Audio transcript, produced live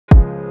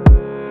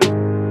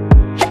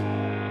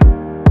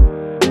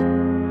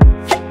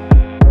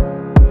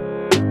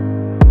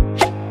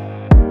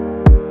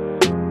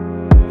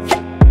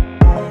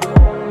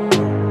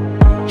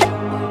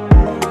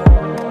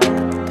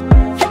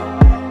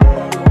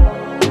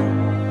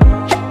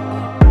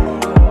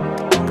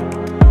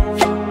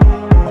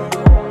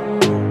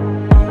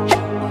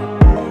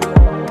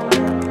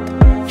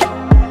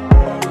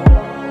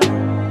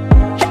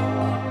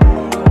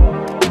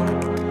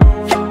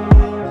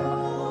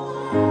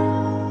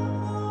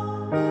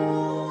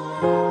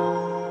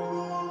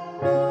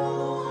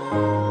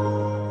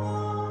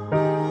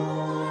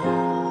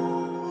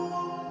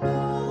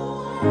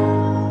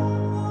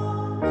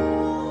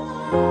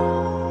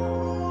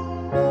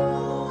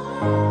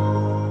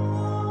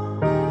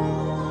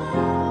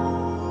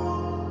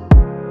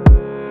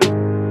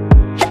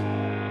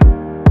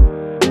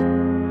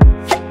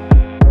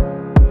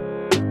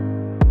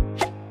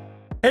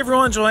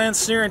Angel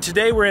Hansen here, and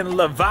today we're in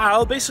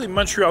Laval, basically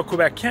Montreal,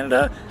 Quebec,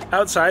 Canada,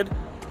 outside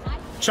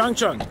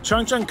Chungcheong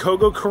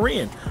Kogo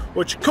Korean,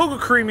 which Kogo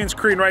Korean means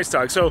Korean rice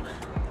dog. So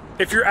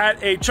if you're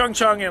at a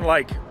Chungcheong in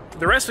like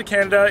the rest of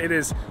Canada, it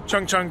is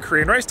Chungcheong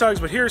Korean rice dogs,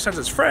 but here, since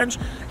it's French,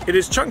 it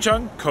is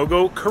Chungcheong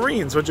Kogo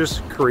Koreans, which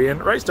is Korean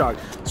rice dog.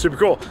 Super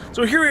cool.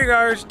 So here we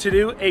are to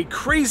do a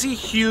crazy,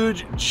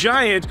 huge,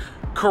 giant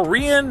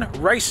Korean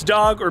rice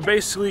dog, or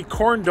basically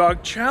corn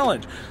dog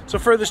challenge. So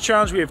for this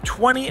challenge, we have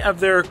 20 of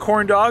their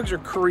corn dogs, or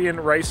Korean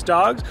rice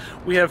dogs.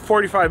 We have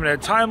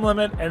 45-minute time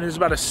limit, and it's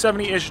about a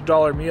 $70-ish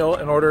meal.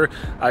 In order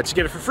to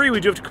get it for free, we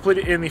do have to complete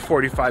it in the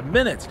 45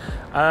 minutes.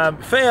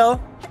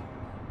 Fail,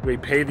 we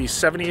pay the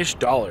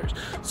 $70-ish.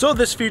 So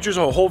this features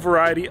a whole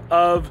variety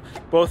of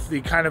both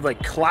the kind of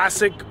like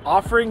classic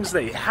offerings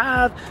they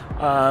have,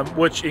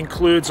 which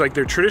includes like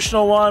their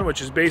traditional one,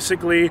 which is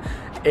basically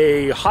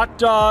a hot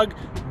dog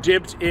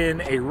dipped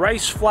in a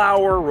rice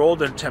flour,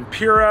 rolled in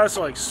tempura,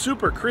 so like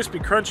super crispy,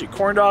 crunchy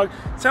corn dog.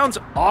 Sounds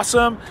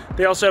awesome.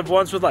 They also have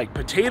ones with like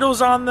potatoes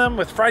on them,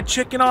 with fried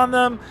chicken on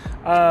them,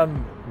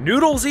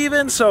 noodles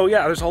even. So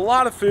yeah, there's a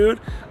lot of food.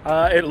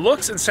 It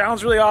looks and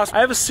sounds really awesome. I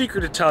have a secret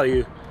to tell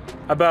you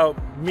about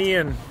me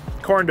and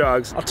corn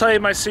dogs. I'll tell you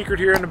my secret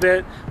here in a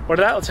bit. But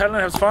that, let's head on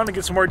and have some fun and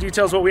get some more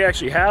details what we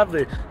actually have,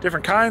 the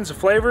different kinds of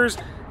flavors.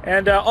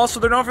 And also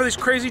they're known for these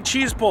crazy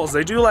cheese pulls.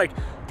 They do like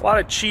a lot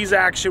of cheese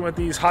action with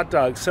these hot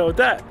dogs. So with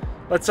that,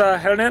 let's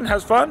head on in,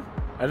 have fun,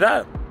 and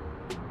that,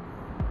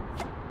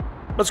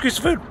 let's squeeze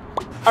some food.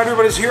 All right,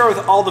 everybody's here with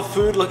all the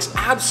food. Looks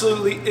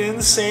absolutely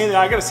insane. And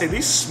I gotta say,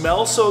 these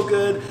smell so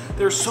good.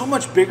 They're so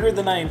much bigger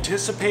than I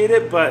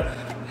anticipated, but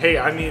hey,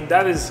 I mean,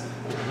 that is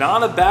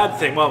not a bad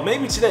thing. Well,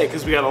 maybe today,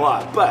 because we got a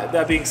lot. But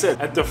that being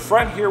said, at the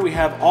front here, we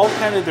have all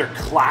kind of their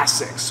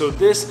classics. So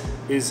this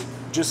is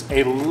just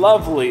a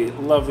lovely,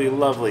 lovely,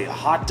 lovely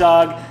hot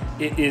dog.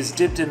 It is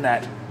dipped in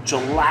that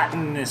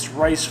gelatinous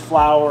rice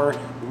flour,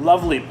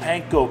 lovely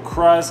panko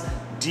crust,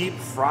 deep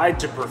fried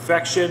to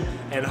perfection,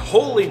 and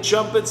holy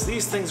jumpets,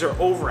 these things are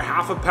over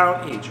half a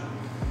pound each.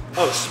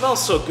 Oh, it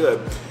smells so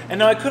good. And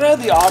now I could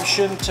have the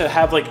option to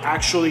have like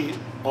actually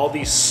all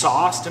these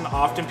sauced, and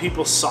often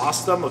people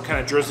sauce them, they'll kind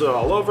of drizzle it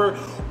all over,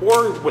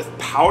 or with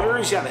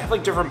powders. Yeah, they have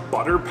like different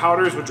butter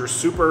powders, which are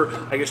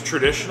super, I guess,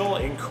 traditional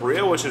in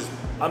Korea, which is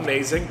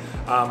amazing.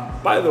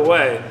 By the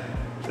way,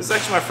 this is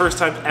actually my first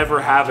time ever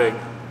having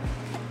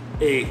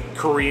a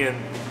Korean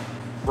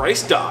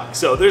rice dog.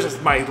 So there's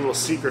my little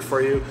secret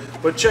for you.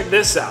 But check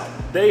this out.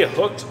 They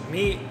hooked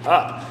me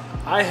up.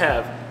 I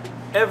have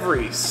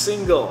every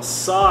single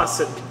sauce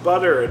and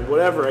butter and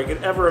whatever I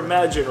could ever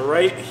imagine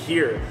right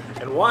here.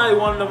 And why I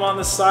wanted them on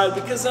the side,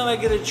 because then I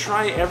get to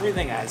try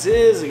everything as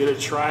is. I get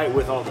to try it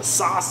with all the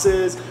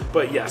sauces.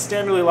 But yeah,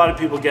 standardly a lot of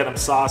people get them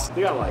sauced.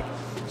 They got like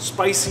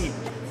spicy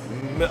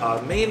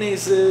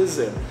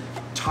mayonnaises and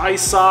Thai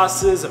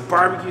sauces and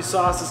barbecue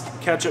sauces,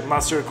 ketchup,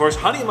 mustard, of course,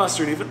 honey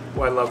mustard even.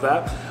 Oh, I love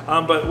that.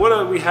 But what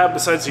do we have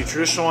besides the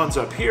traditional ones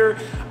up here?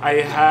 I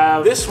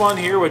have this one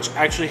here, which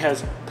actually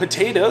has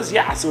potatoes.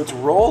 Yeah, so it's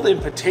rolled in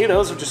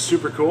potatoes, which is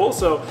super cool.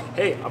 So,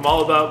 hey, I'm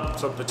all about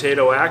some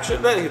potato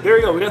action. There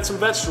you go, we got some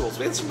vegetables.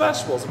 We got some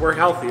vegetables, we're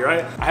healthy,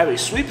 right? I have a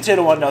sweet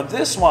potato one. Now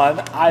this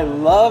one, I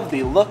love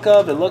the look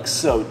of. It looks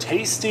so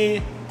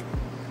tasty.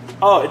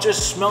 Oh, it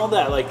just smelled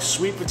that like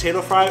sweet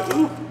potato fry.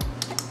 Ooh.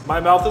 My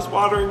mouth is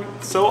watering,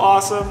 so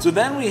awesome. So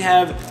then we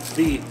have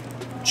the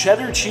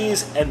cheddar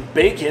cheese and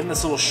bacon,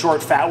 this little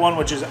short fat one,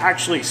 which is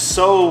actually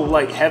so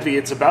like heavy,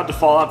 it's about to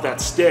fall off that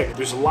stick.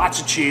 There's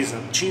lots of cheese,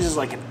 and cheese is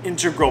like an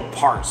integral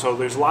part. So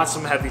there's lots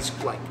of heavy,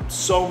 like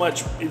so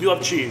much. If you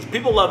love cheese,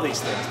 people love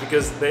these things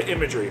because the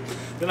imagery.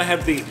 Then I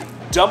have the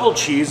double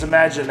cheese,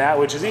 imagine that,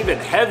 which is even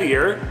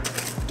heavier.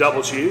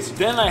 Double cheese.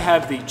 Then I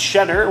have the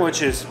cheddar,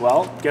 which is,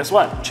 well, guess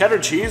what? Cheddar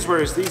cheese,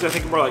 whereas these I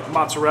think are more like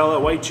mozzarella,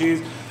 white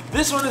cheese.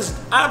 This one is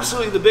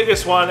absolutely the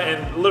biggest one,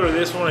 and literally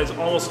this one is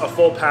almost a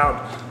full pound.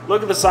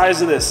 Look at the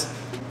size of this.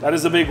 That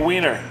is a big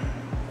wiener.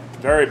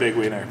 Very big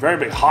wiener, very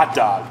big hot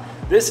dog.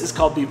 This is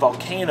called the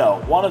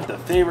Volcano, one of the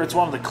favorites,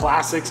 one of the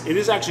classics. It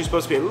is actually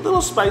supposed to be a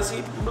little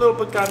spicy, a little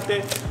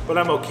picante, but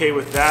I'm okay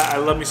with that. I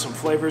love me some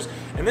flavors.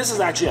 And this is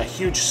actually a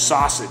huge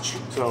sausage.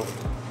 So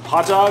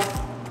hot dog,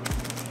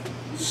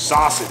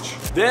 sausage.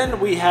 Then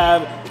we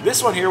have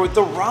this one here with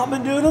the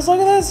ramen noodles. Look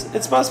at this.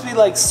 It's supposed to be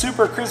like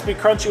super crispy,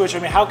 crunchy, which I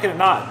mean, how can it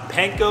not?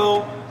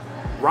 Panko,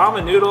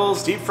 ramen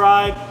noodles, deep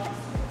fried.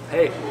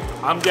 Hey,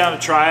 I'm down to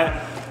try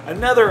it.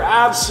 Another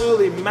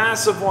absolutely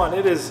massive one.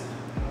 It is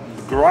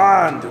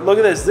grand. Look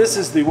at this. This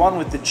is the one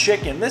with the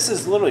chicken. This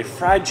is literally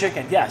fried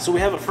chicken. Yeah, so we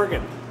have a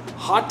friggin'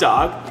 hot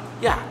dog.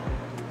 Yeah,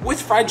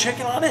 with fried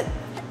chicken on it.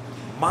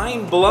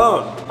 Mind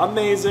blown.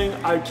 Amazing.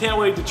 I can't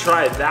wait to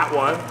try that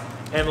one.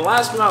 And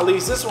last but not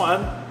least, this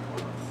one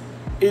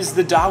is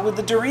the dog with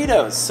the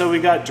Doritos. So we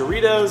got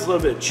Doritos, a little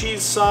bit of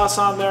cheese sauce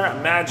on there.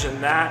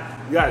 Imagine that.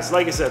 You guys,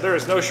 like I said, there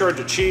is no shortage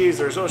of cheese.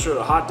 There's no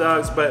shortage of hot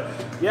dogs. But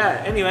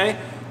yeah, anyway,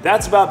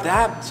 that's about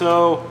that.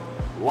 So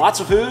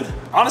lots of food.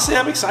 Honestly,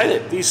 I'm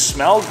excited. These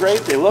smell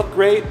great. They look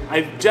great.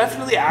 I've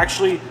definitely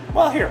actually,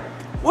 well, here,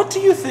 what do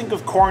you think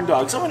of corn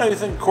dogs? Let me know what you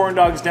think of corn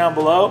dogs down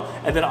below,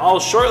 and then I'll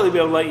shortly be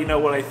able to let you know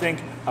what I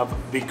think of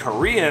the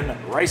Korean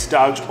rice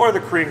dogs or the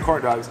Korean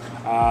corn dogs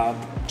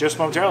just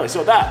momentarily. So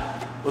with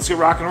that, let's get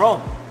rocking and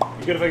rolling.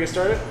 You good if I get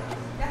started?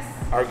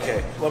 Yes.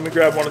 Okay, let me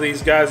grab one of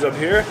these guys up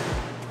here,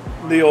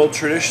 the old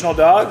traditional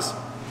dogs,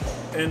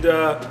 and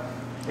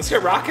let's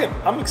get rocking.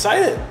 I'm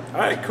excited. All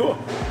right, cool.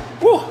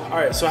 Woo. All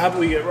right, so how about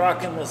we get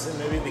rocking? Let's say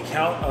maybe the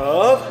count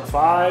of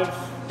 5,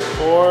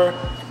 4,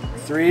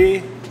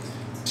 3,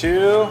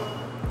 2,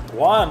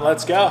 1.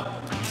 Let's go.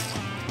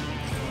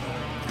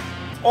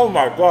 Oh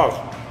my gosh.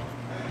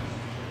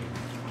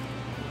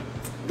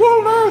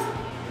 What on earth?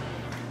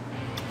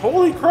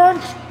 Holy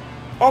crunch.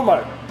 Oh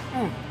my.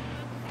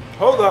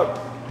 Hold up.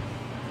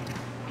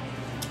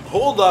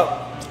 Hold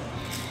up.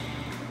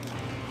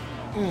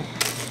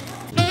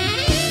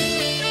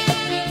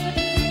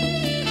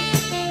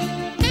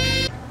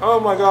 Oh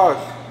my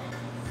gosh.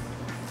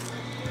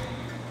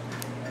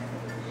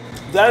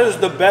 That is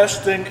the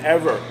best thing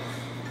ever.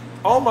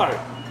 Oh my.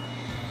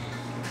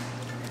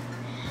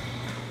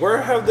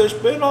 Where have this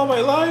been all my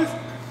life?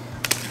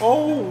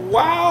 Oh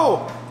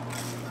wow.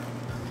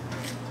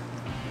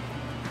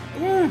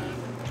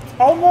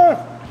 Oh my.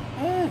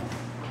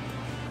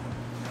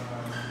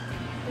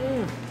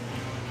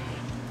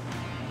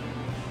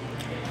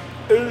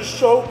 It is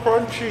so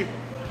crunchy.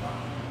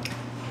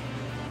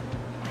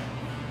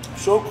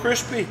 So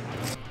crispy.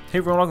 Hey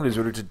everyone, welcome to this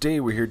video. Today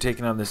we're here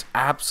taking on this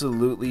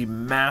absolutely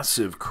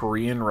massive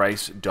Korean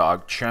rice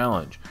dog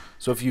challenge.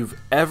 So if you've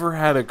ever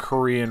had a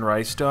Korean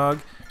rice dog,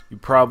 you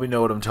probably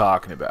know what I'm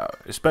talking about,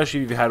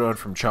 especially if you've had one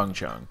from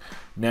Chung.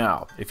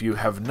 Now, if you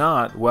have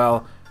not,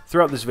 well,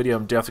 throughout this video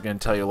I'm definitely going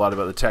to tell you a lot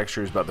about the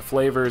textures, about the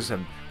flavors,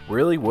 and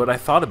really what I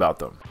thought about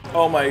them.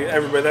 Oh my,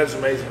 everybody, that's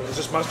amazing. Is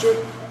this mustard?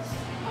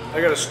 I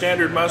got a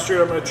standard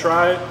mustard. I'm going to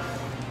try it.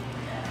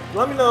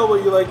 Let me know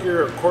what you like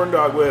your corn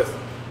dog with.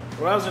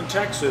 When I was in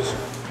Texas,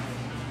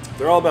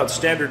 they're all about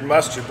standard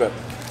mustard, but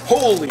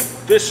holy,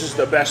 this is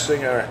the best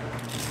thing ever.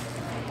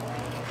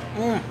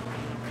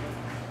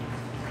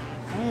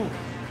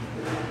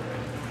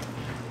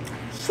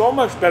 So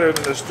much better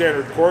than the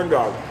standard corn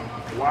dog.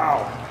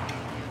 Wow.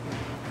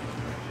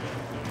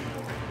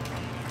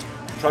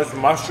 Try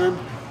some mustard.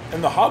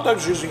 And the hot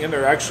dogs using in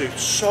there are actually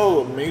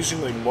so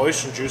amazingly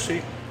moist and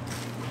juicy.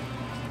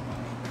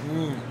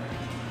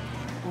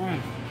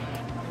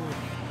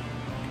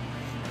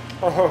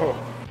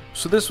 Oh.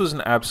 So this was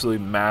an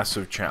absolutely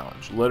massive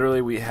challenge.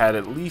 Literally, we had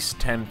at least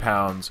 10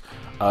 pounds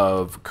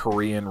of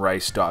Korean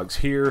rice dogs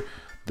here.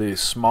 The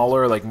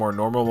smaller, like more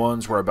normal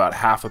ones were about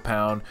half a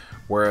pound,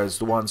 whereas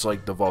the ones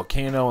like the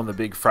volcano and the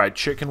big fried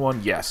chicken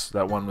one, yes,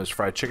 that one was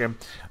fried chicken,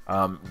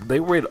 they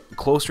weighed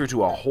closer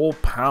to a whole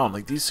pound.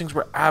 Like, these things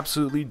were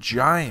absolutely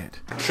giant.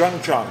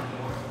 Chung.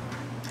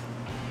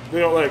 We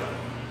got like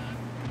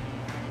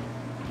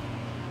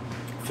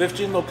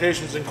 15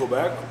 locations in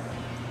Quebec.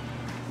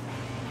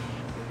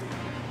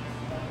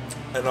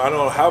 And I don't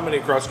know how many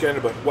across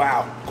Canada, but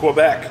wow,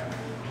 Quebec.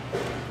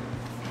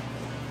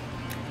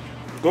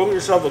 Go get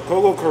yourself a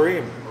Coco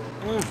Kareem.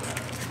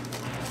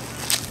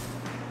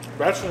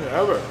 Best thing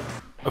ever.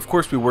 Of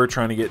course, we were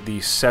trying to get the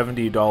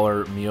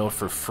 $70 meal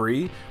for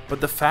free, but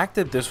the fact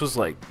that this was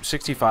like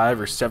 65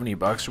 or 70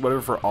 bucks or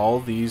whatever for all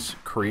these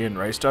Korean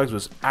rice dogs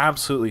was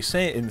absolutely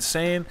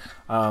insane.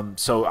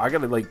 So I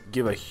gotta like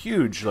give a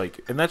huge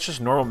and that's just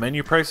normal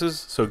menu prices,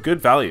 so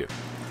good value.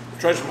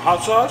 Try some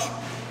hot sauce.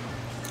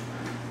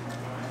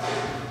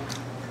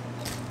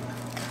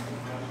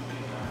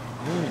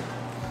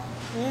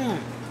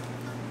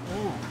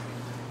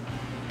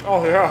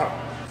 Oh yeah.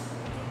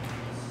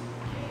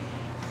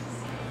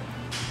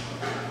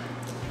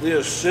 The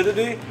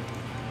acidity,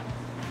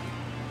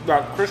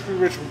 that crispy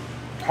rich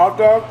hot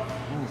dog.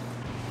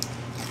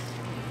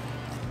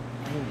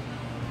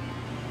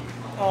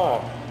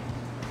 Oh.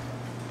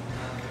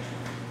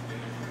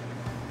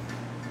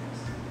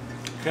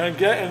 Can it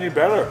get any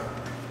better?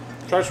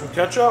 Try some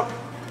ketchup.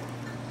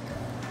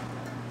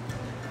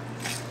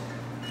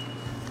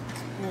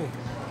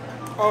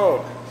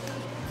 Oh,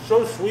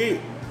 so sweet.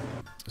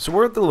 So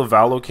we're at the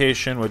Laval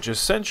location, which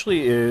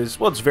essentially is,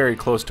 well, it's very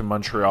close to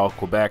Montreal,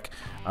 Quebec,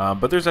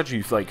 but there's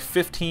actually like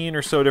 15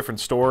 or so different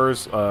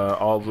stores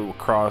all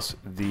across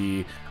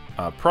the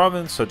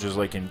province, such as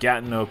like in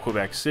Gatineau,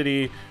 Quebec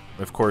City.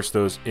 Of course,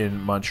 those in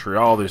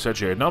Montreal, there's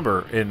actually a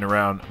number in and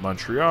around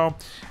Montreal.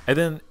 And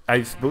then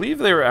I believe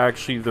they were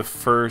actually the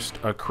first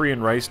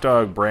Korean rice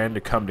dog brand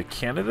to come to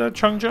Canada,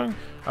 Chung,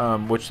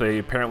 which they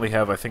apparently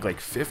have, I think, like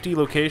 50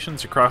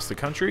 locations across the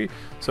country.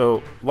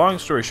 So long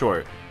story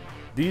short,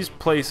 these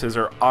places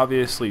are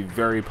obviously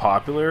very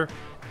popular,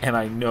 and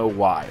I know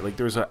why. Like,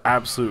 there's an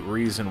absolute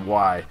reason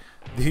why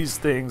these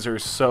things are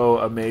so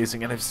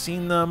amazing. And I've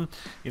seen them,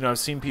 I've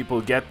seen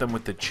people get them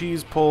with the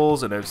cheese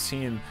pulls, and I've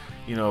seen,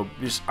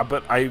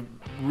 but I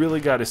really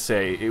got to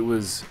say,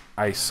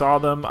 I saw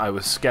them, I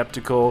was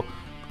skeptical,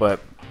 but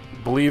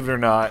believe it or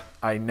not,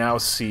 I now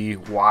see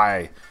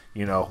why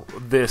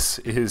this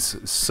is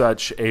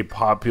such a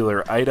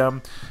popular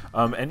item.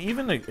 And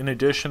even in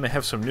addition, they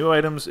have some new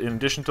items in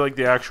addition to like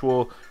the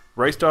actual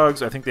rice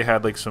dogs. I think they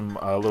had like some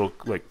little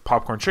like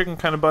popcorn chicken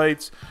kind of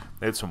bites.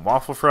 They had some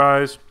waffle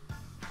fries.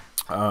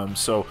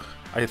 So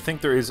I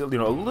think there is, you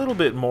know, a little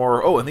bit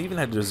more. Oh, and they even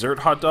had dessert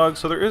hot dogs.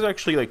 So there is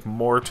actually like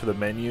more to the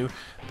menu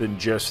than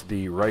just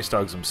the rice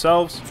dogs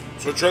themselves.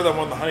 So I tried that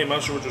one, the honey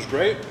mustard, which was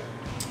great.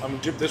 I'm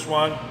gonna dip this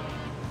one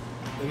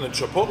in the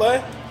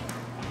chipotle.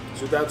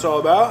 See what that's all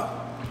about.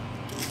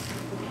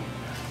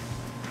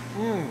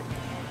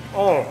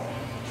 Oh,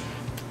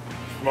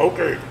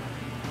 smoky.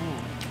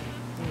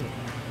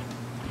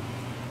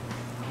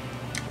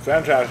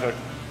 Fantastic.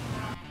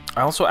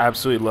 I also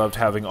absolutely loved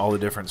having all the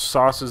different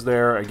sauces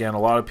there. Again, a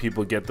lot of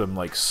people get them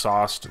like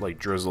sauced, like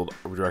drizzled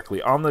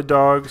directly on the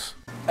dogs.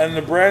 And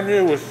the brand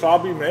new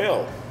wasabi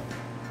mayo.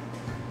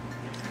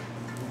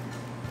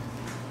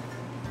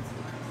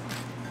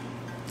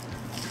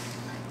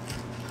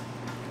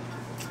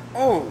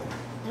 Oh,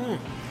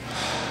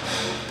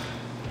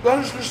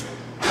 that is just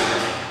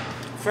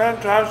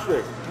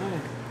fantastic.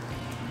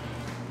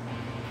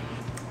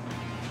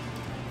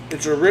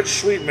 It's a rich,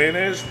 sweet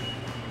mayonnaise.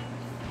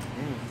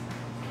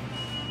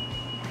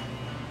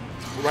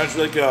 Reminds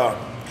me like a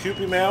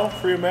Kewpie mayo,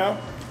 free mayo.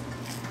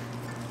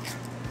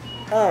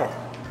 Oh,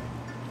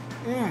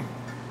 that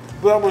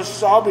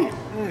wasabi.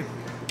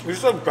 It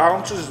just like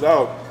balances it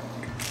out.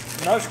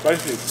 Not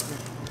spicy.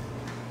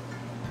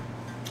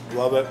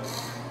 Love it.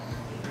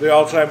 The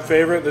all-time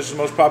favorite. This is the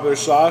most popular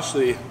sauce,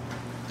 the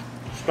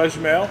spicy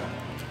mayo.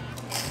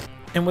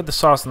 And with the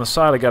sauce on the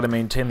side, I got to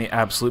maintain the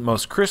absolute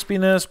most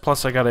crispiness,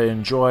 plus I got to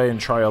enjoy and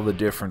try all the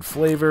different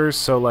flavors.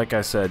 So like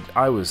I said,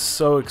 I was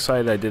so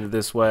excited I did it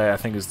this way. I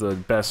think it's the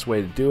best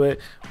way to do it.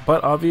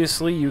 But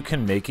obviously you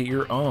can make it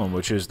your own,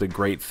 which is the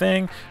great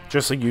thing.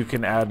 Just like you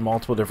can add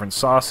multiple different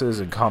sauces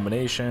and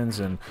combinations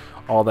and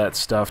all that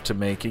stuff to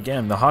make,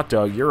 again, the hot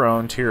dog your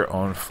own to your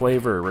own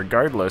flavor,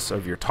 regardless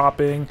of your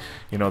topping,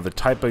 you know, the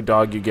type of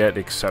dog you get,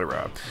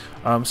 etc.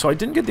 So I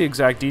didn't get the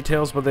exact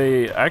details, but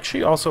they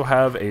actually also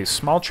have a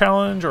small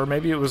challenge, or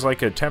maybe it was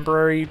like a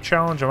temporary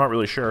challenge, I'm not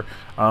really sure,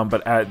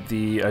 but at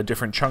the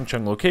different Chung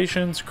Chung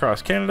locations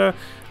across Canada,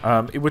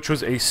 which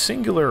was a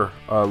singular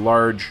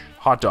large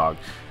hot dog.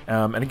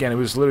 And again, it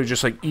was literally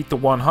just like eat the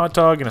one hot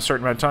dog in a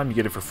certain amount of time, you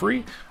get it for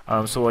free.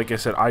 So like I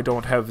said, I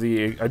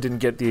didn't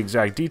get the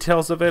exact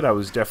details of it. I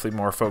was definitely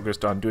more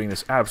focused on doing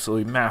this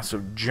absolutely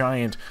massive,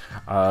 giant,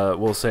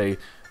 we'll say,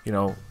 you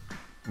know,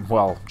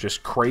 well,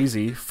 just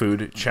crazy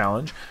food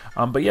challenge.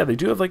 But yeah, they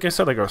do have, like I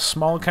said, like a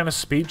small kind of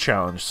speed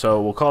challenge.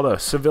 So we'll call it a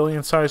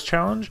civilian size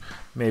challenge.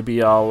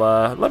 Maybe I'll,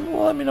 let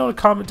me know in a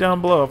comment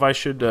down below if I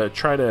should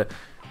try to,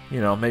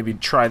 you know, maybe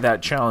try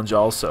that challenge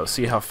also.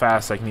 See how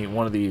fast I can eat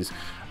one of these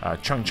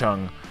Chung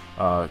Chung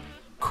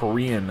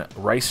Korean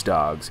rice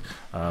dogs.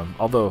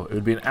 Although it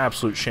would be an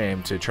absolute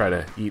shame to try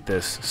to eat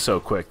this so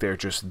quick. They're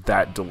just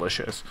that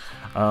delicious.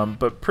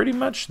 But pretty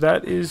much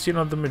that is, you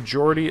know, the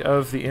majority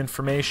of the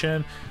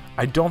information.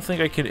 I don't think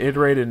I can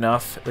iterate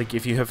enough. Like,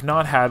 if you have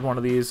not had one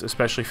of these,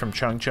 especially from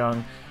Chung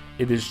Chung,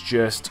 it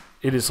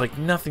is like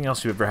nothing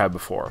else you've ever had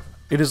before.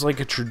 It is like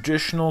a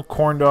traditional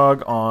corn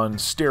dog on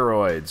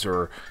steroids,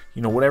 or,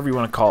 you know, whatever you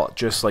want to call it.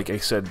 Just like I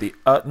said, the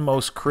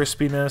utmost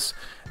crispiness,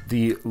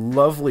 the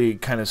lovely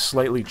kind of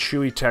slightly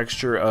chewy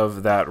texture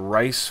of that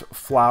rice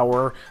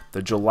flour,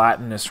 the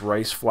gelatinous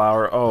rice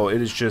flour. Oh,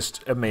 it is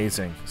just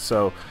amazing.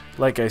 So,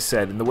 like I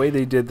said, and the way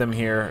they did them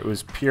here, it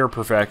was pure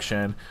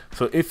perfection.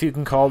 So if you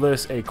can call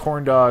this a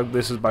corn dog,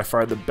 this is by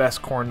far the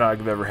best corn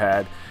dog I've ever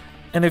had.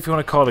 And if you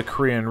want to call it a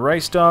Korean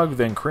rice dog,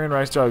 then Korean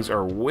rice dogs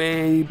are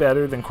way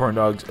better than corn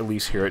dogs, at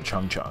least here at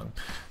Chung Chung.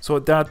 So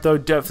with that though,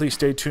 definitely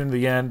stay tuned to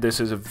the end. This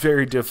is a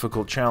very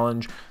difficult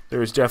challenge.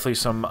 There is definitely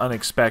some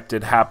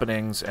unexpected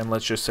happenings, and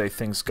let's just say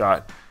things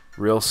got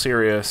real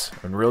serious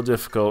and real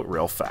difficult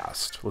real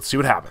fast. Let's see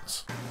what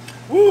happens.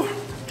 Woo!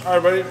 All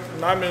right, buddy,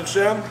 9 minutes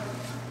in.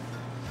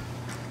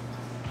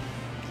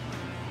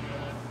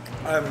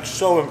 I'm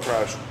so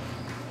impressed.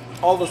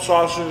 All the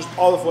sauces,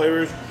 all the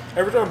flavors.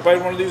 Every time I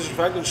bite one of these, the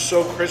fact that it's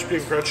so crispy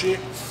and crunchy,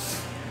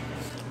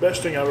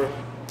 best thing ever.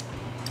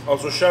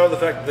 Also, shout out the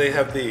fact that they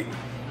have the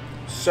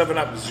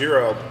 7-Up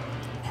Zero,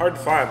 hard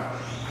to find,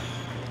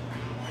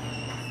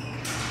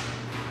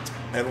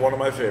 and one of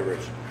my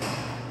favorites.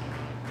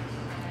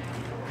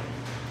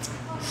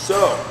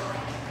 So,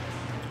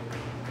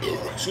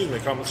 excuse me,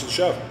 comments to the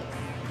chef.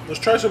 Let's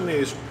try some of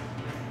these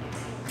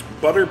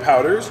butter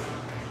powders.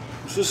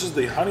 So this is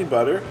the honey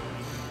butter.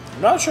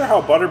 I'm not sure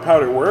how butter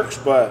powder works,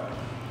 but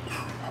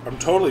I'm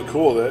totally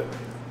cool with it.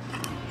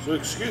 So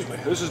excuse me,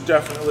 this is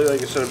definitely,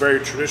 like I said, a very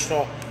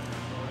traditional,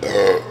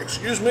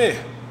 excuse me,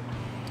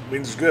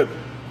 means it's good,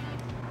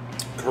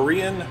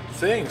 Korean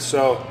thing.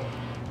 So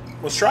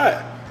let's try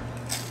it.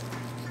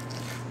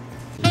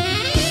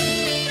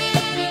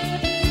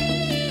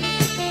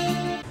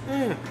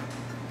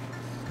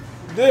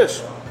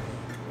 This,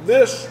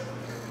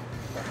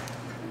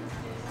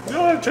 you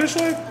know what it tastes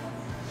like?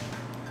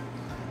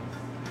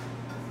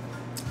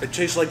 It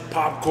tastes like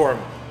popcorn.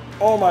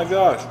 Oh my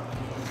gosh.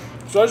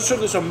 So I just took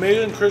this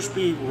amazing,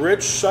 crispy,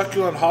 rich,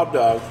 succulent hot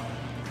dog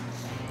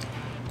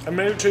and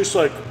made it taste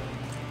like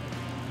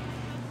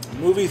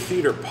movie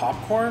theater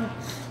popcorn.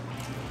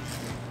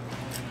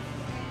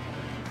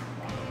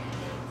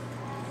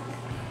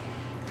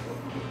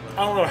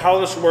 I don't know how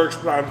this works,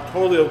 but I'm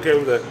totally okay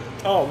with it.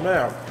 Oh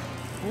man.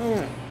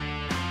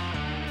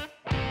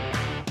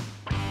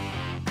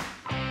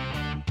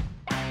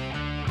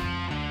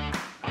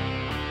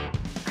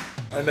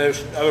 And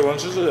there's other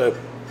ones. This is a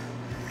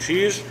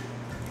cheese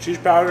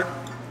powder.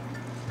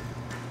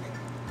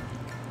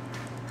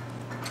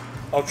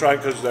 I'll try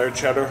because they're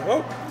cheddar.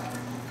 Oh.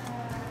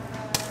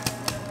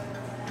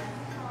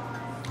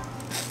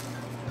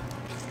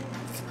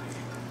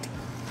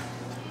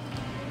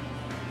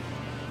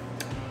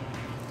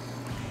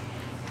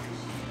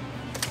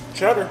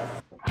 Cheddar.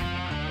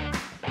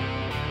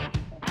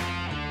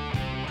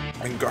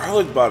 And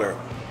garlic butter.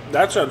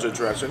 That sounds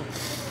interesting.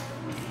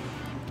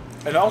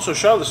 And also,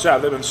 shout out to the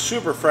staff. They've been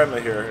super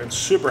friendly here and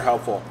super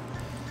helpful.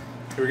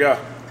 Here we go.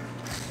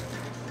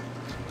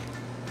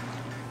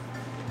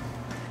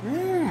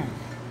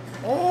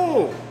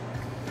 Oh.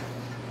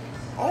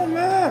 Oh,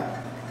 man.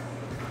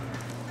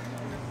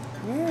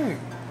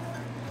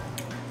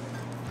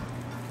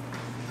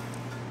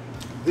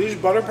 These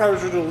butter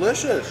powders are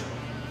delicious.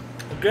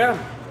 Again,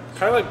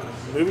 kind of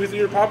like movie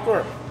theater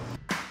popcorn.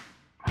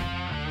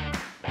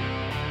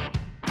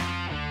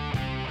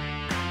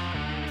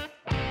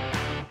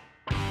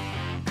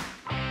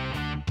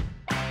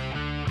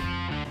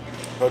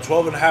 About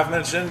 12 and a half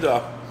minutes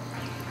into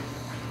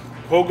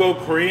Pogo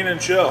Korean and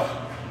Chill.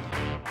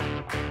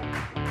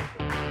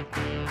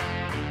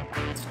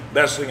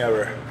 Best thing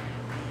ever.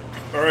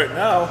 All right,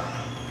 now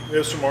we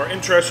have some more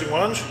interesting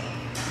ones.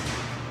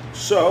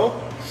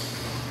 So,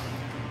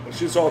 let's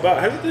see what it's all about.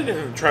 I haven't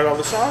even tried all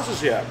the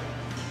sauces yet.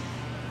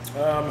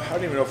 I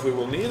don't even know if we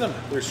will need them.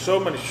 There's so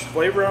much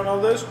flavor on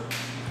all this.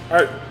 All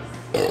right,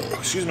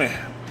 excuse me,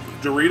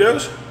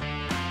 Doritos.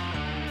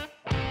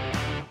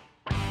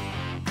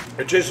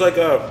 It tastes like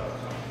a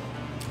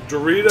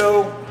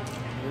Dorito,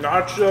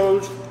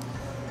 nachos,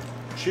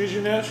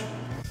 cheesiness.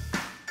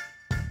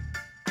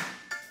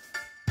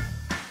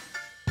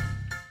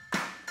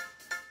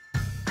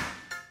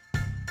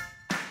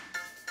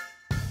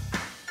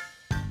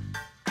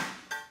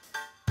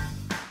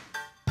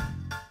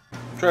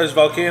 Try this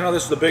volcano.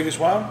 This is the biggest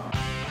one.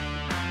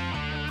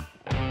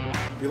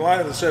 You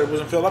lied and said it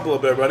wasn't filled up a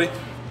little bit, buddy.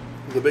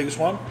 The biggest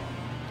one.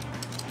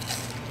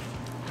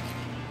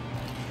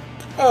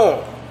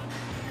 Oh.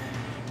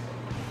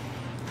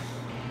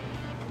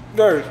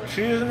 There's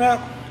cheese in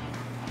that.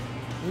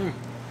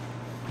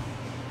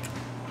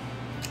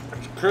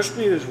 It's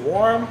crispy, it's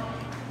warm.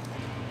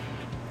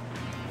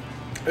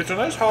 It's a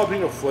nice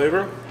jalapeno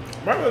flavor.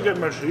 I'm not really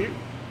getting much heat.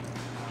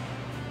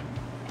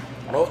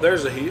 Oh,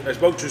 there's the heat. I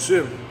spoke too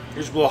soon.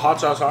 Here's a little hot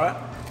sauce on it.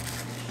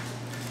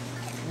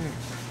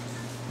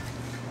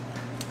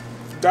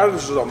 That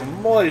is a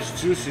moist,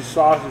 juicy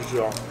sausage,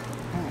 though.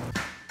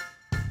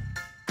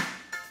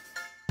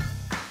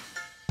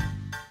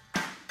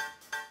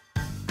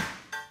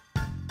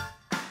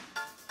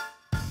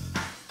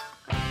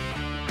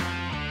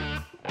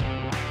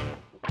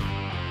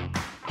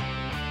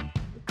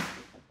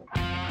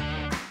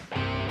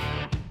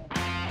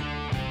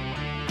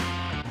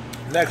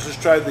 Next,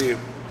 let's try the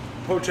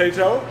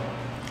potato.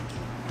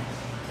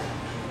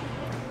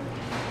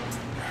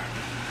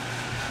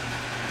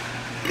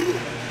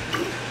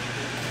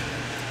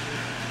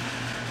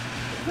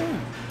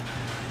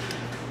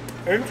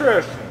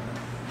 Interesting.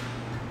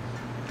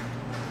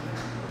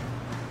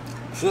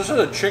 So this is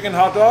a chicken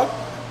hot dog.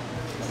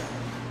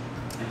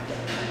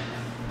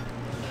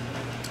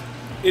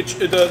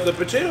 The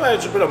potato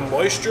adds a bit of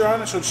moisture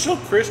on it, so it's still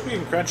crispy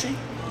and crunchy.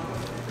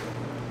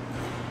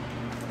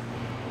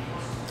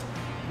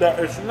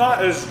 It's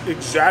not as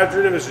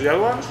exaggerative as the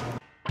other ones.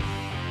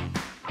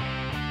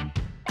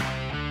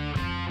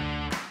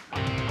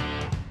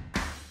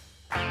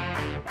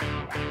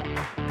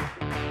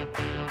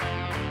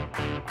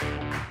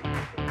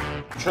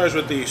 Tries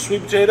with the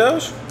sweet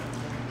potatoes.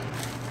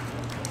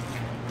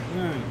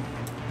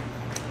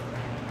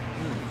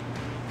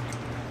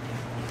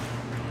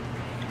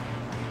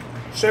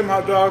 Same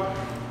hot dog.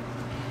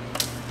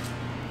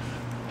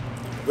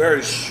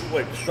 Very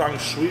strong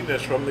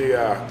sweetness from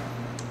the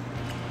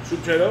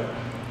sweet potato.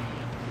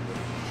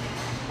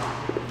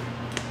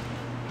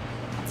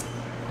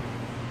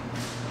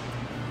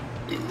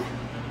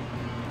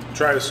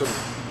 Try some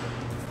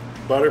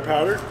butter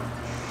powder.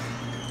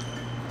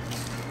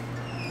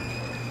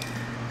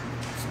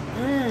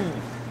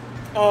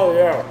 Oh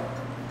yeah.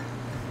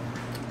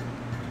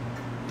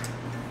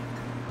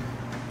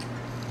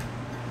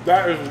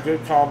 That is a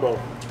good combo.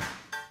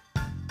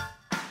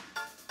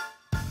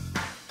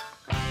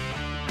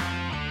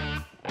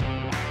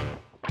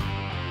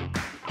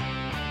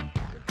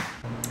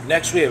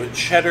 Next we have a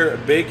cheddar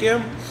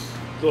bacon,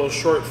 a little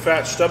short,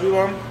 fat, stubby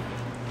one.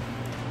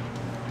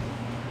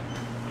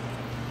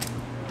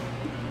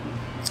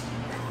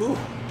 Whew.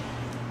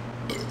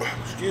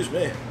 Excuse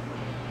me.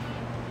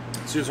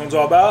 See what this one's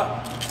all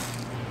about?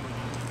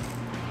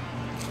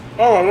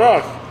 Oh my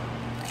gosh!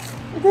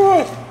 Look at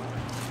this!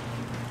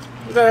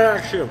 Look at that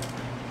action!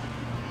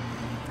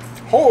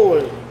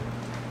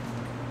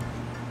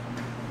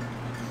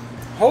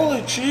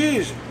 Holy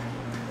cheese.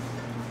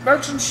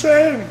 That's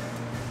insane.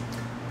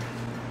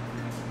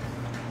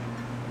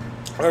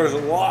 There's a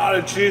lot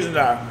of cheese in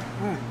that.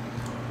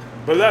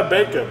 But that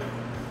bacon,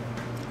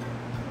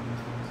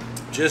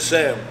 just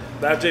saying,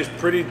 that tastes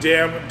pretty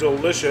damn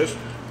delicious.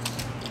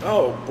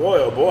 Oh boy,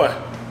 oh boy.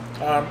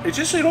 It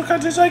just, you know,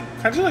 kind of tastes like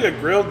a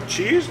grilled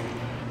cheese.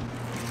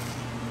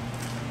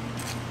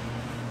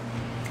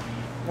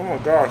 Oh my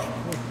gosh.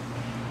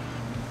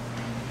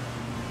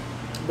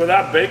 But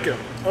that bacon,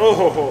 oh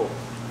ho ho.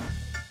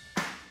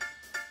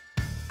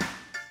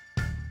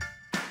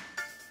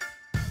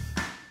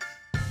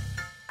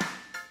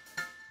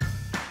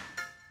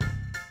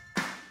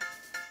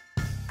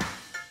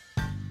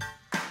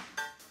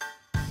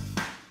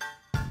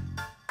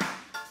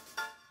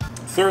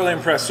 Thoroughly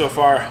impressed so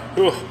far.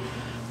 Ooh,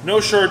 no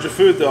shortage of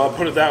food though, I'll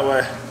put it that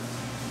way.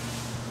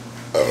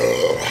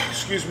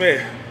 Excuse me.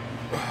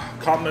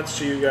 Compliments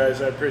to you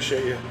guys, I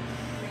appreciate you.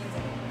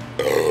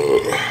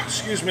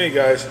 Excuse me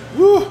guys.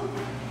 Woo!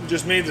 It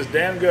just means it's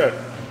damn good.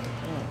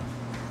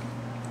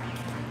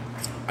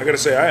 I gotta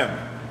say, I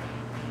am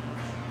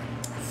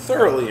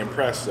thoroughly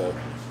impressed though.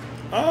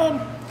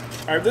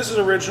 Alright, this is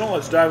original.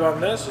 Let's dive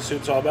on this. Let's see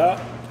what it's all about.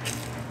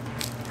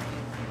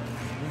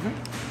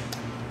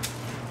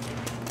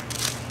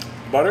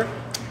 Butter.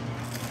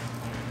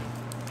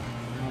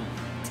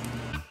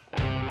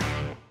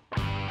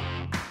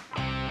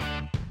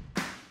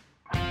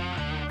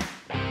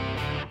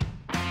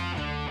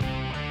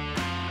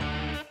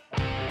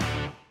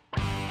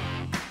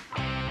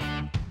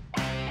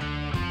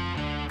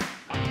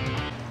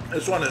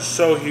 This one is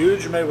so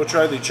huge. Maybe we'll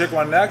try the chicken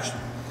one next.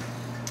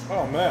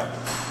 Oh man.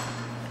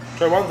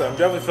 Try one thing. I'm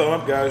definitely filling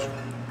up, guys.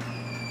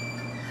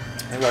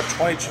 In about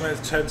 22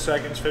 minutes, 10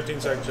 seconds, 15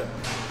 seconds.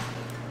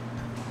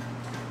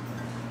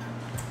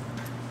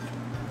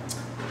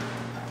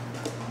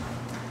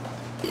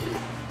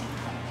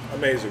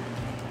 Amazing.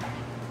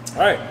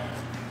 All right,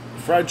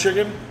 fried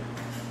chicken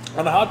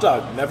on a hot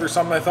dog. Never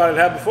something I thought I'd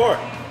had before.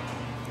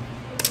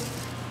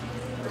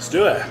 Let's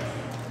do it.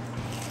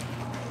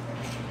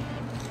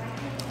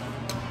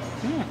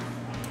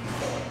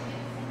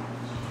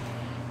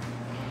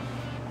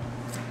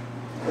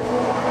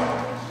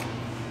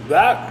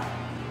 That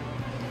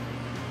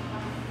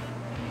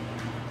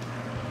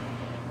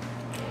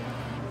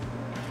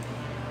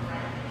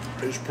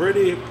is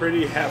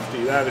pretty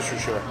hefty, that is for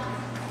sure.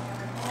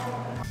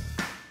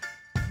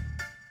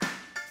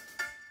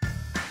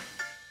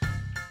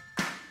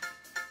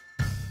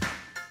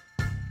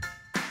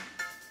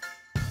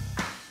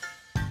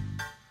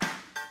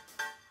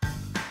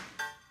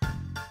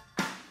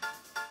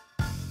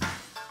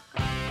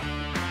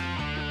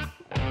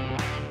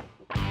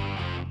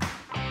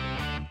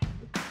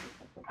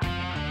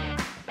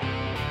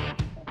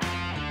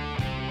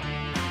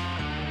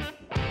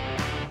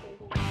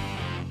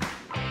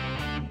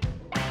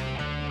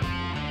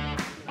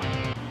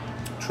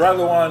 Try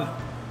the one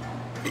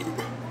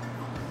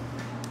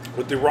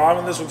with the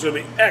ramen. This one's gonna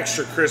be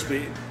extra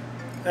crispy,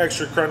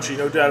 extra crunchy,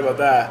 no doubt about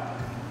that.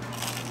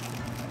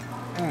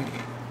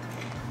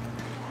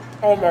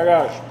 Oh my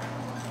gosh.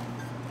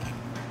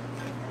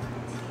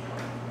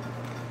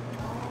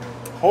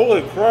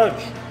 Holy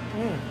crunch.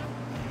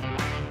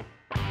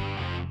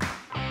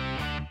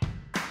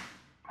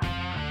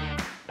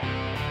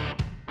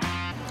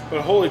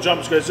 But holy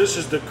jumps, guys, this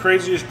is the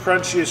craziest,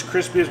 crunchiest,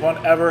 crispiest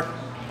one ever.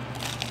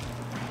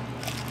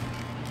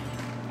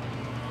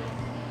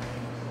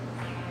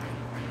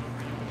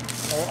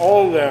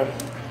 All of them,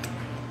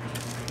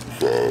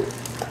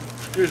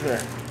 excuse me,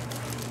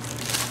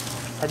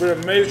 have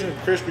been amazing,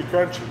 crispy,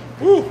 crunchy.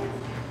 Woo!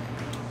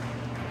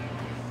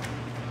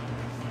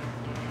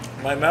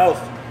 My mouth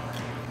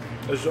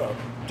is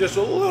just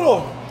a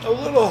little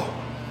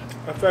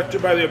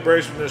affected by the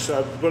abrasiveness,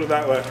 put it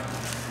that way.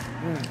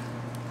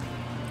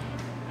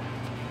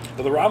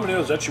 But the ramen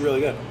noodle is actually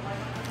really good.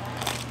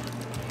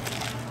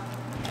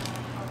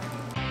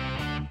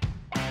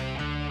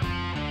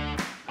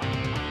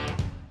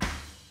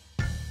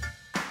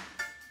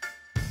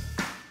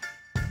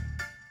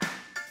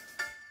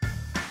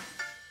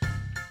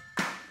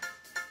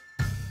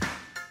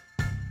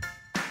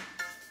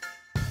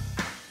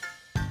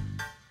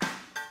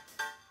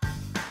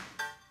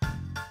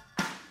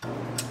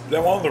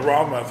 That one with the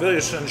ramen, I feel like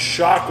it sends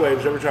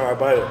shockwaves every time I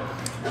bite it.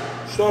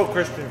 So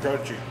crispy and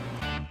crunchy.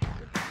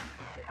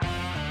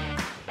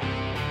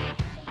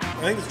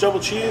 I think it's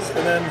double cheese and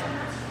then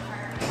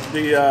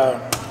the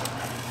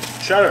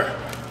cheddar.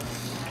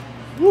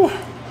 Woo!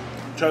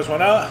 Try this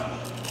one out.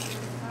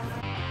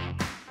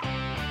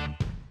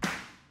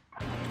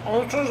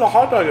 Oh, there's a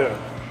hot dog in it.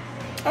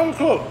 Oh,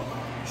 cool.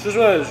 This is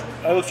what it is.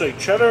 It looks like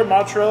cheddar,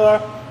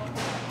 mozzarella,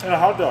 and a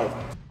hot dog.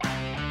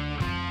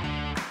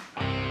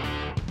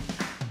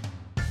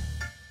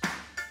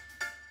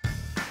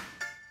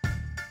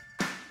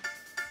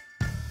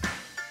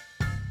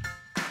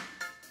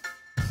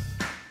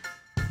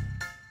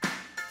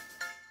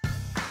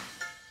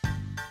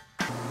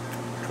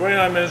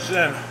 29 minutes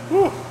in.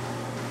 Whew.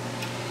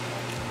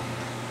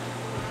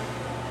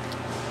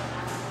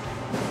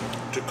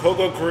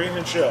 Cocoa Korean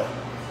and chill.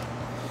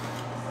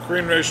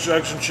 Korean rice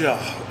jugs and chill.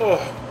 Oh.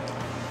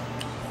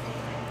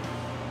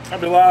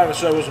 I'd be lying if I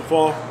said I wasn't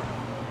full.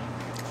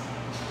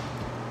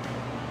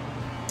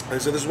 Like I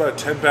said, this is about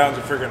 10 pounds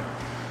of freaking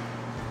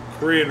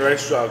Korean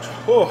rice jugs.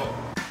 Oh.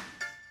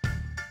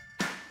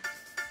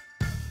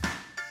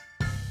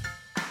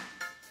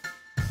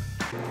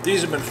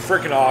 These have been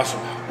freaking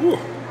awesome. Whew.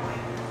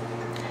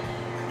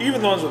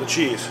 Even the ones with the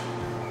cheese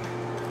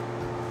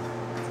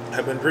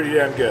have been pretty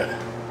damn good.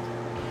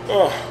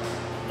 Oh,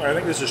 I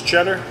think this is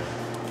cheddar.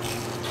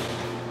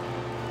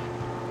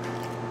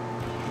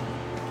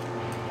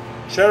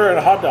 Cheddar and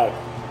a hot dog.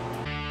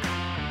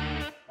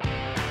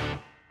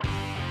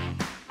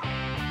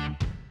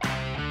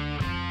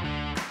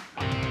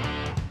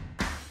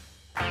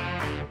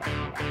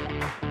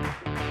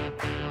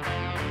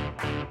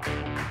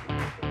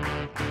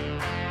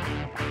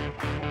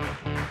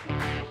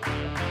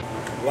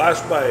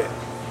 Last bite.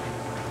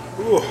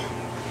 Ooh.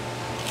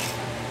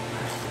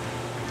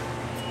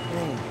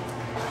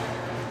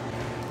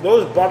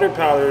 Those butter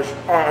powders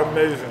are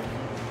amazing.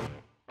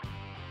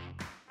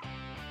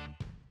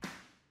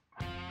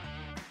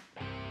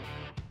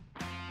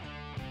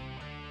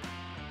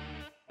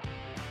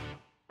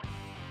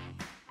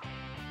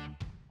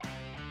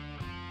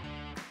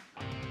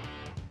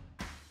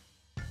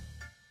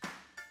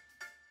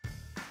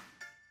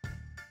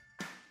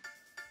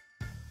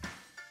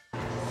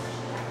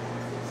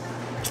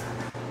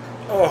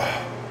 Oh,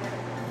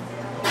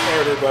 all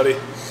right, everybody.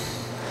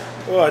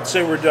 Oh, I'd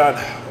say we're done.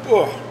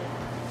 Oh,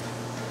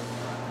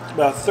 it's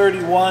about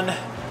 31,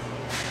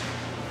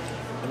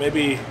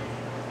 maybe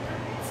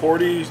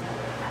 40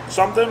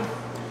 something.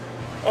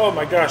 Oh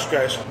my gosh,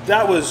 guys,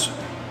 that was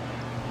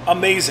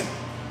amazing.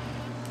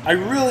 I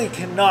really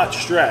cannot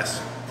stress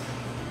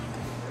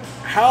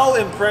how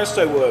impressed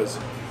I was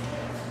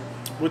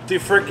with the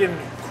freaking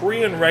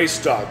Korean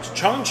rice dogs.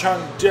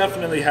 Chungcheong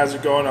definitely has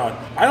it going on.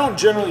 I don't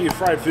generally eat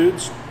fried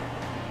foods.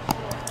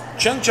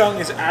 Chungcheong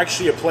is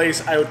actually a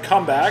place I would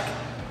come back,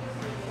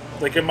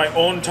 like in my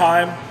own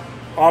time,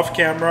 off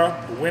camera,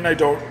 when I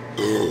don't,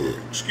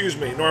 excuse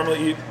me,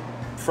 normally eat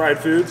fried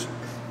foods,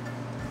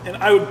 and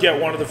I would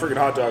get one of the freaking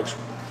hot dogs.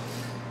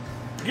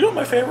 You know what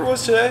my favorite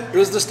was today? It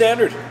was the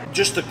standard.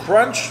 Just the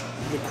crunch,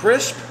 the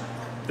crisp.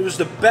 It was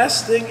the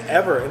best thing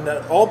ever. And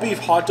that all beef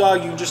hot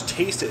dog, you can just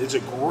taste it. It's a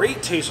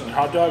great tasting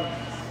hot dog.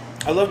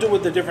 I loved it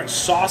with the different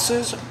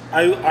sauces.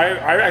 I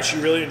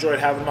actually really enjoyed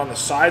having them on the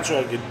side so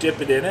I could dip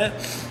it in it.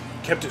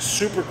 Kept it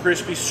super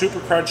crispy, super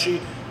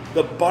crunchy.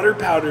 The butter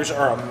powders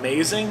are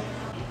amazing.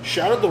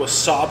 Shout out the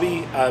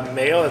wasabi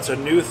mayo. That's a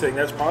new thing.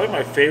 That's probably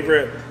my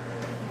favorite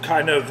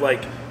kind of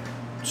like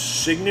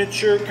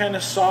signature kind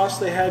of sauce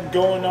they had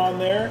going on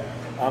there.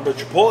 But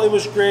chipotle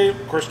was great.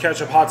 Of course,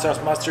 ketchup, hot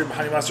sauce, mustard,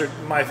 honey mustard,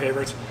 my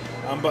favorites.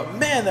 But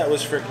man, that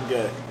was freaking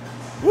good.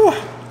 Whew.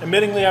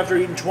 Admittingly, after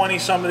eating 20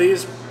 some of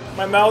these,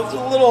 my mouth's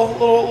a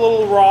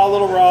little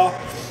raw.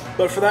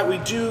 But for that, we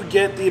do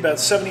get the about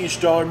 $70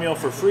 each meal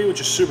for free,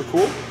 which is super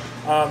cool.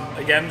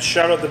 Again,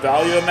 shout out the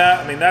value on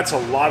that. I mean, that's a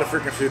lot of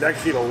freaking food. That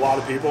can feed a lot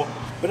of people.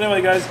 But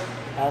anyway, guys,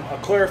 I'll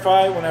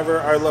clarify whenever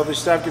our lovely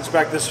staff gets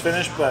back this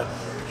finished. But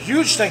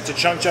huge thanks to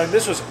Chungcheong.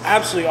 This was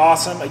absolutely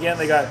awesome. Again,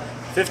 they got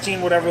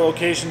 15 whatever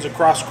locations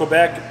across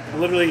Quebec,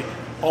 literally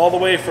all the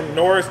way from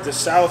north to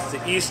south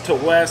to east to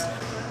west.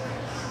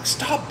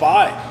 Stop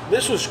by.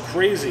 This was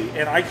crazy,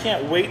 and I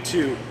can't wait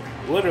to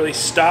literally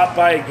stop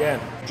by again.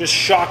 Just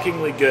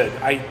shockingly good.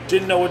 I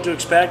didn't know what to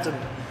expect, and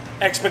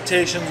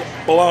expectations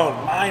blown,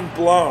 mind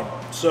blown.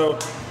 So,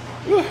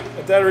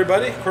 with that,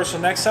 everybody, of course,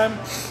 until next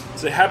time,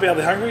 say happy,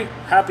 healthy, hungry,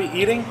 happy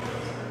eating.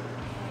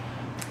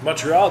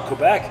 Montreal,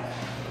 Quebec,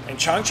 and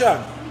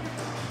Chungcheong.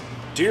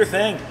 Do your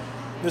thing.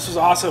 This was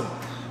awesome.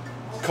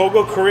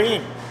 Kogo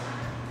Korean.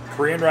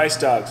 Korean rice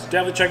dogs.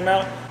 Definitely check them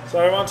out. So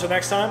everyone, until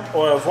next time,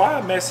 au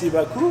revoir, merci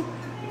beaucoup.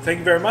 Thank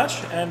you very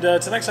much. And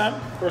until next time,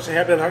 of course, say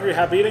happy, healthy, hungry,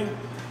 happy eating.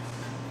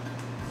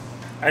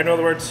 I know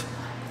the words.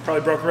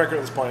 Probably broke a record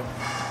at this point.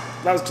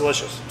 That was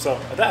delicious. So,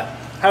 at that,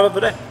 have a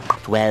good day.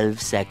 12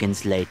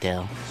 seconds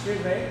later. Excuse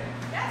me?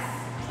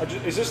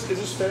 Yes. Is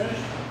this finished?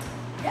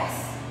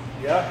 Yes.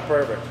 Yeah?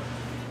 Perfect.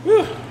 Whew.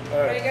 All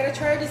Are right. you gonna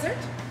try a dessert?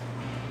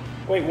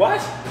 Wait, what?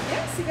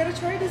 Yes, you gotta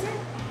try a dessert.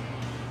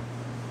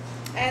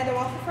 And the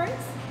waffle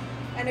fries.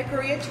 And a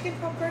Korean chicken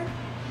popcorn.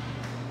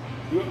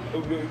 You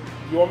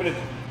want me to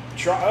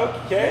try?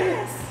 Okay.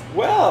 Yes.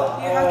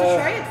 Well. You have to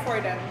try it for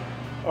them.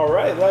 All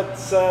right,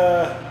 let's,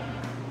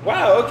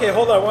 wow, okay,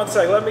 hold on one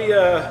sec. Let me,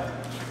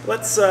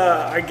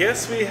 I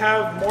guess we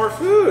have more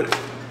food.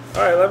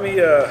 All right, let me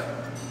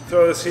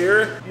throw this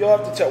here. You'll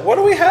have to tell, what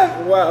do we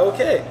have? Wow,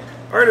 okay.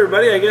 All right,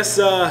 everybody, I guess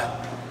the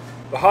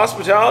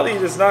hospitality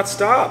does not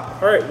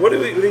stop. All right, what do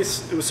we,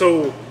 these,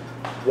 so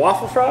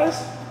waffle fries?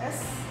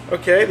 Yes.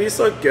 Okay, these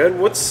look good.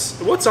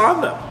 What's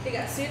on them? They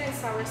got sweet and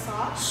sour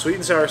sauce, Sweet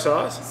and sour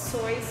sauce?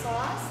 soy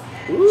sauce,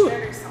 and Ooh.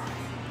 cheddar sauce.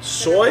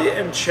 Soy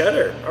and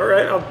cheddar. All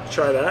right, I'll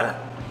try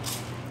that.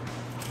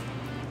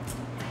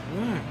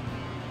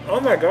 Oh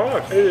my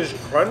gosh, it is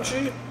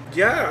crunchy.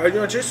 Yeah, I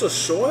taste the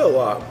soy a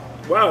lot.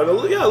 Wow,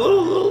 yeah, a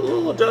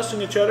little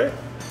dusting of cheddar.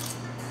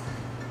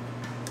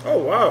 Oh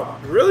wow,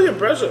 really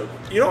impressive.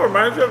 You know what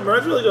reminds me of? It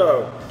reminds me like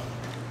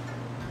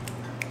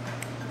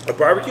a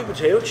barbecue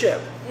potato chip.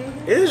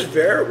 Mm-hmm. It is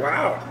very,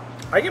 wow.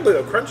 I can't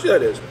believe how crunchy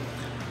that is.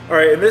 All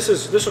right, and this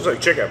looks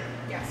like chicken.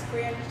 Yes,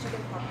 Korean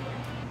chicken popcorn.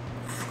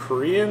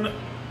 Korean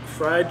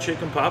fried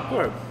chicken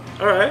popcorn.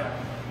 All right.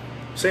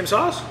 Same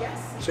sauce?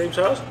 Yes. Same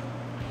sauce?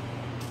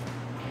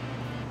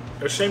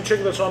 The same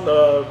chicken that's on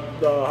the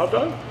hot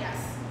dog? Yes.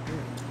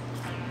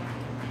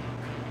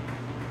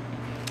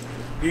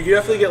 You can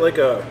definitely get like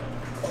a,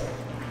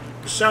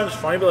 it sounds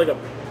funny, but like a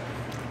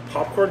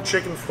popcorn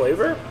chicken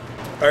flavor.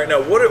 All right,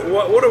 now what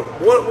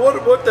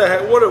the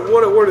heck? What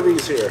are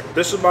these here?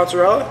 This is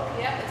mozzarella.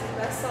 Yeah, it's a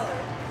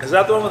bestseller. Is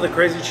that the one with the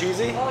crazy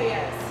cheesy? Oh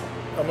yes.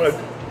 I'm gonna.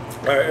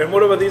 All right, and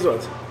what about these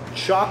ones?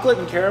 Chocolate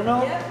and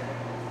caramel. Yeah.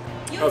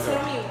 You Okay.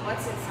 tell me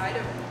what's inside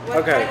of it. What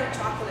Okay. kind of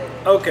chocolate it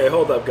is. Okay,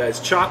 hold up, guys.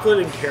 Chocolate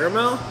and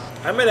caramel.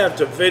 I'm gonna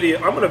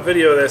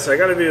video this. I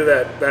gotta do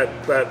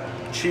that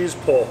cheese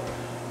pull.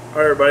 All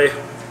right, everybody.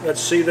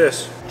 Let's see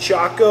this.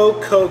 Choco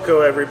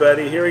Cocoa,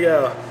 everybody. Here we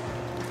go.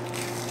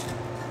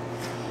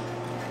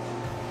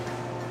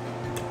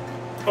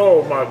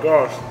 Oh my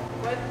gosh.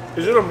 What?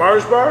 Is it a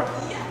Mars bar?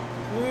 Yeah.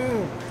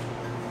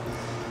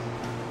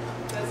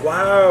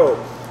 Wow.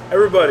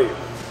 Everybody.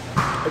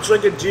 It's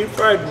like a deep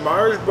fried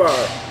Mars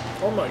bar.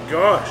 Oh my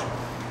gosh.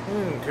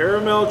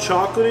 Caramel,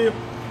 chocolatey.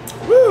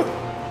 Woo.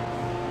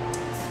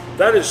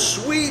 That is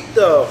sweet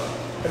though.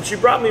 And she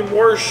brought me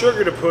more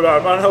sugar to put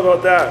on. I don't know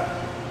about that.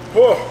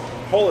 Oh,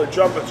 holy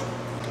jumpers.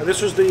 And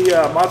this was the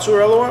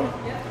mozzarella one?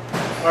 Yeah.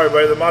 All right,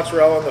 everybody, the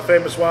mozzarella one, the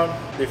famous one.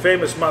 The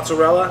famous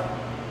mozzarella.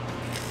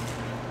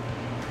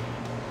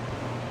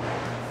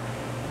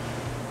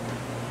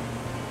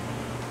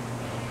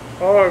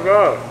 Oh my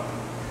god.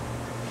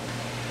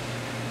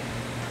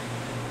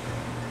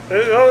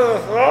 It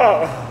doesn't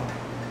stop.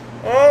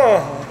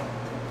 Oh.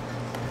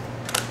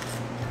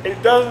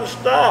 It doesn't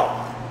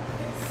stop.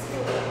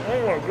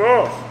 Oh my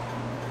gosh.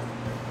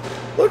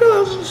 Look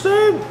at this,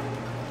 insane.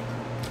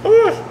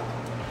 Look at this.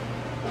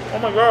 Oh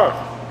my gosh.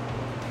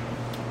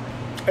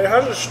 It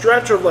has a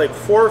stretch of like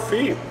 4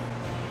 feet.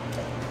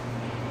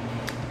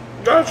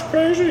 That's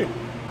crazy.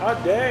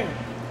 God dang.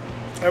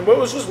 And what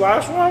was this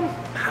last one?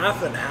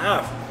 Half and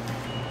half.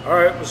 All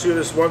right, let's see what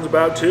this one's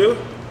about too.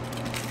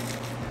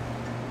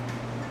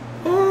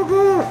 Oh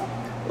god.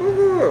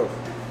 Oh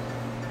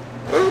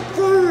god.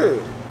 Okay.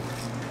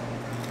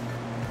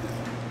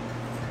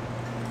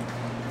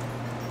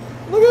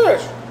 Look at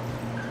this.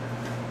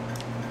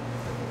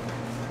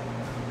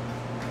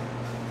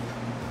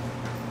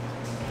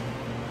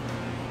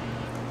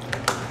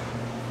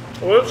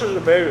 Well, this is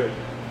amazing.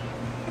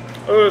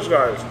 Look at this,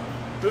 guys.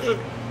 This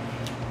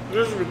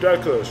is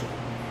ridiculous.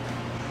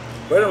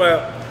 But anyway,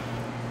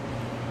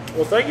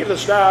 well, thank you to the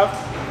staff.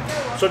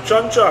 So,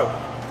 Chun Chun,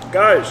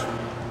 guys,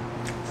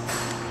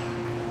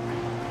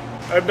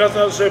 I have nothing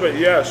else to say but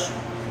yes.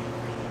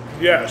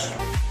 Yes.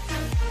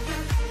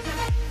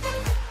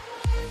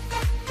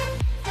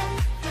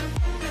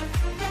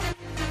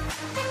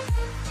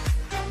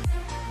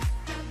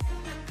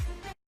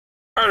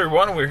 All right,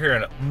 everyone, we're here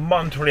in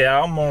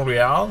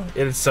Montreal.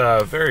 It's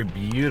a very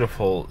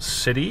beautiful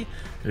city.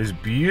 It is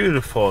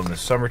beautiful in the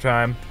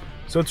summertime.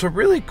 So it's a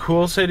really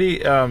cool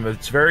city.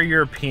 It's very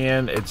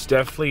European. It's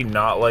definitely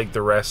not like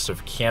the rest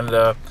of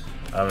Canada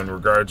in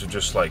regards to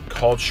just like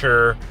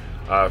culture.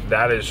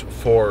 That is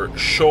for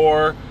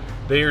sure.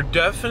 There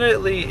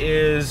definitely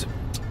is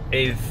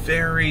a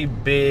very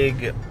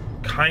big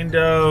kind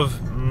of,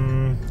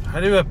 how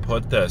do I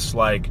put this?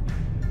 Like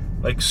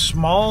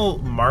small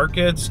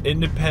markets,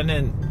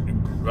 independent,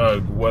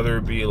 whether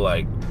it be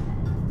like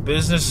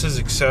businesses,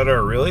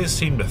 etc., really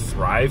seem to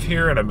thrive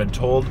here. And I've been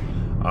told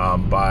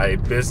by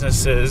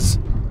businesses,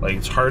 like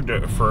it's hard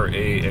for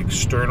a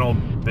external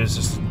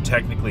business to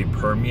technically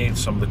permeate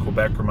some of the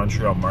Quebec or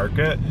Montreal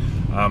market.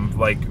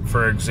 Like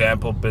for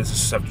example,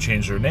 businesses have to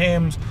change their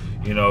names.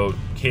 You know,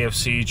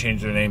 KFC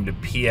changed their name to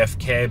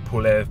PFK,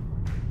 Poulet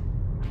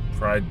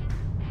Fried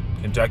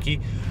Kentucky.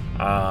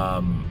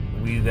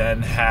 We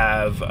then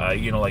have,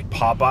 you know, like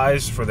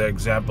Popeyes, for the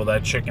example,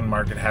 that chicken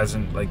market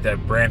hasn't, like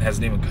that brand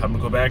hasn't even come to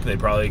Quebec. They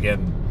probably,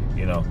 again,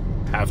 you know,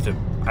 have to,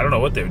 I don't know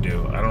what they would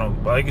do. I don't know.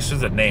 Well, I guess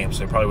it's a name,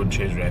 so they probably wouldn't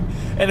change their name.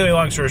 Anyway,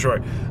 long story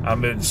short,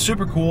 it's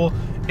super cool.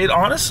 It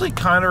honestly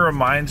kind of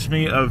reminds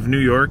me of New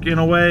York in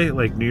a way,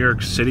 like New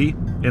York City,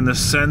 in the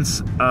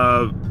sense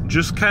of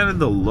just kind of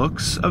the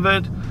looks of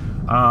it.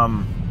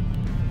 Now,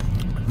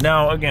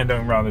 again, don't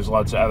get me wrong, there's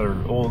lots of other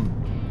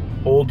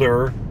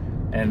older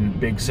and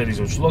big cities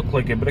which look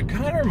like it, but it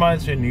kind of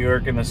reminds me of New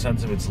York in the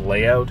sense of its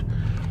layout.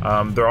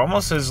 There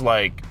almost is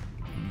like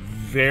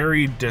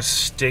very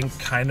distinct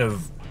kind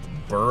of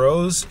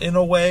boroughs in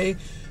a way,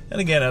 and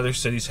again, other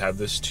cities have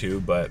this too,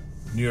 but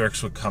New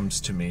York's what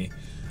comes to me.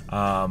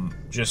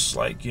 Just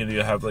like, you know,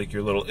 you have like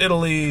your little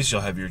Italys,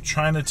 you'll have your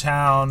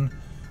Chinatown,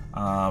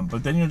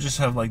 but then you'll just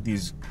have like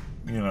these,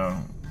 you know,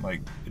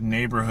 like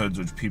neighborhoods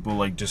which people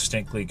like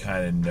distinctly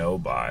kind of know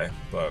by.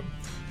 But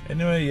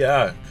anyway,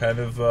 yeah, kind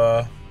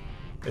of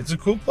it's a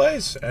cool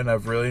place, and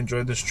I've really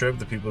enjoyed this trip.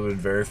 The people have been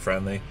very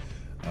friendly.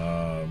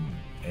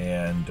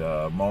 And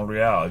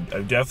Montreal,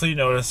 I've definitely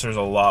noticed there's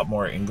a lot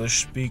more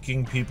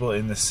English-speaking people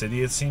in the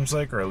city, it seems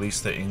like, or at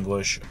least the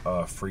English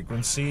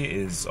frequency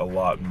is a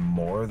lot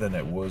more than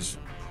it was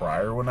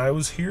prior when I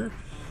was here,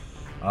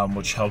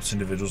 which helps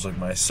individuals like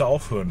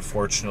myself who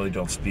unfortunately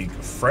don't speak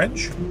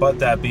French. But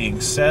that being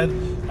said,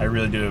 I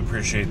really do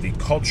appreciate the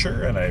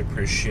culture, and I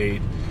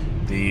appreciate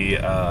the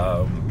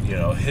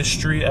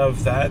history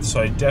of that.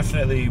 So I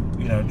definitely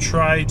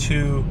try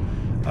to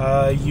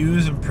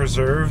use and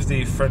preserve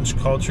the French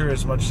culture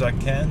as much as I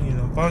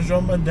can.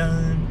 Bonjour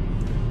madame,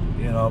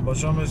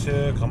 bonjour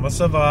monsieur, comment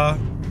ça va?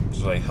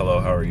 Just like, hello,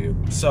 how are you?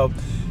 So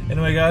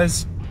anyway,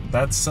 guys,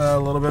 that's a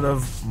little bit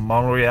of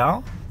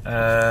Montreal.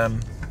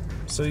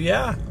 So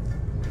yeah,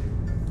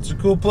 it's a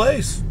cool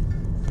place.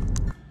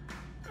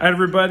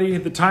 Everybody,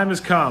 the time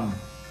has come.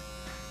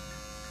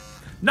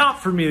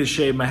 Not for me to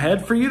shave my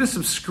head, for you to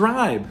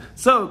subscribe.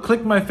 So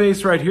click my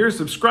face right here,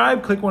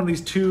 subscribe, click one of these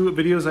 2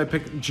 videos I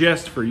picked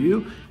just for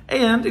you.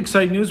 And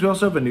exciting news, we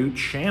also have a new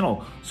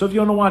channel. So if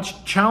you want to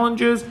watch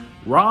challenges,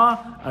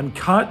 raw,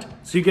 uncut,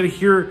 so you get to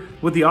hear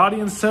what the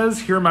audience says,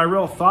 hear my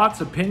real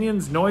thoughts,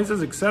 opinions,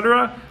 noises,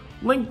 etc.,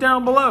 link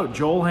down below,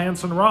 Joel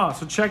Hansen Raw.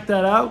 So check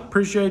that out.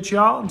 Appreciate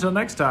y'all. Until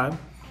next time.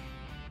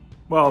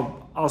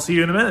 Well, I'll see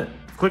you in a minute.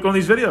 Click on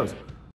these videos.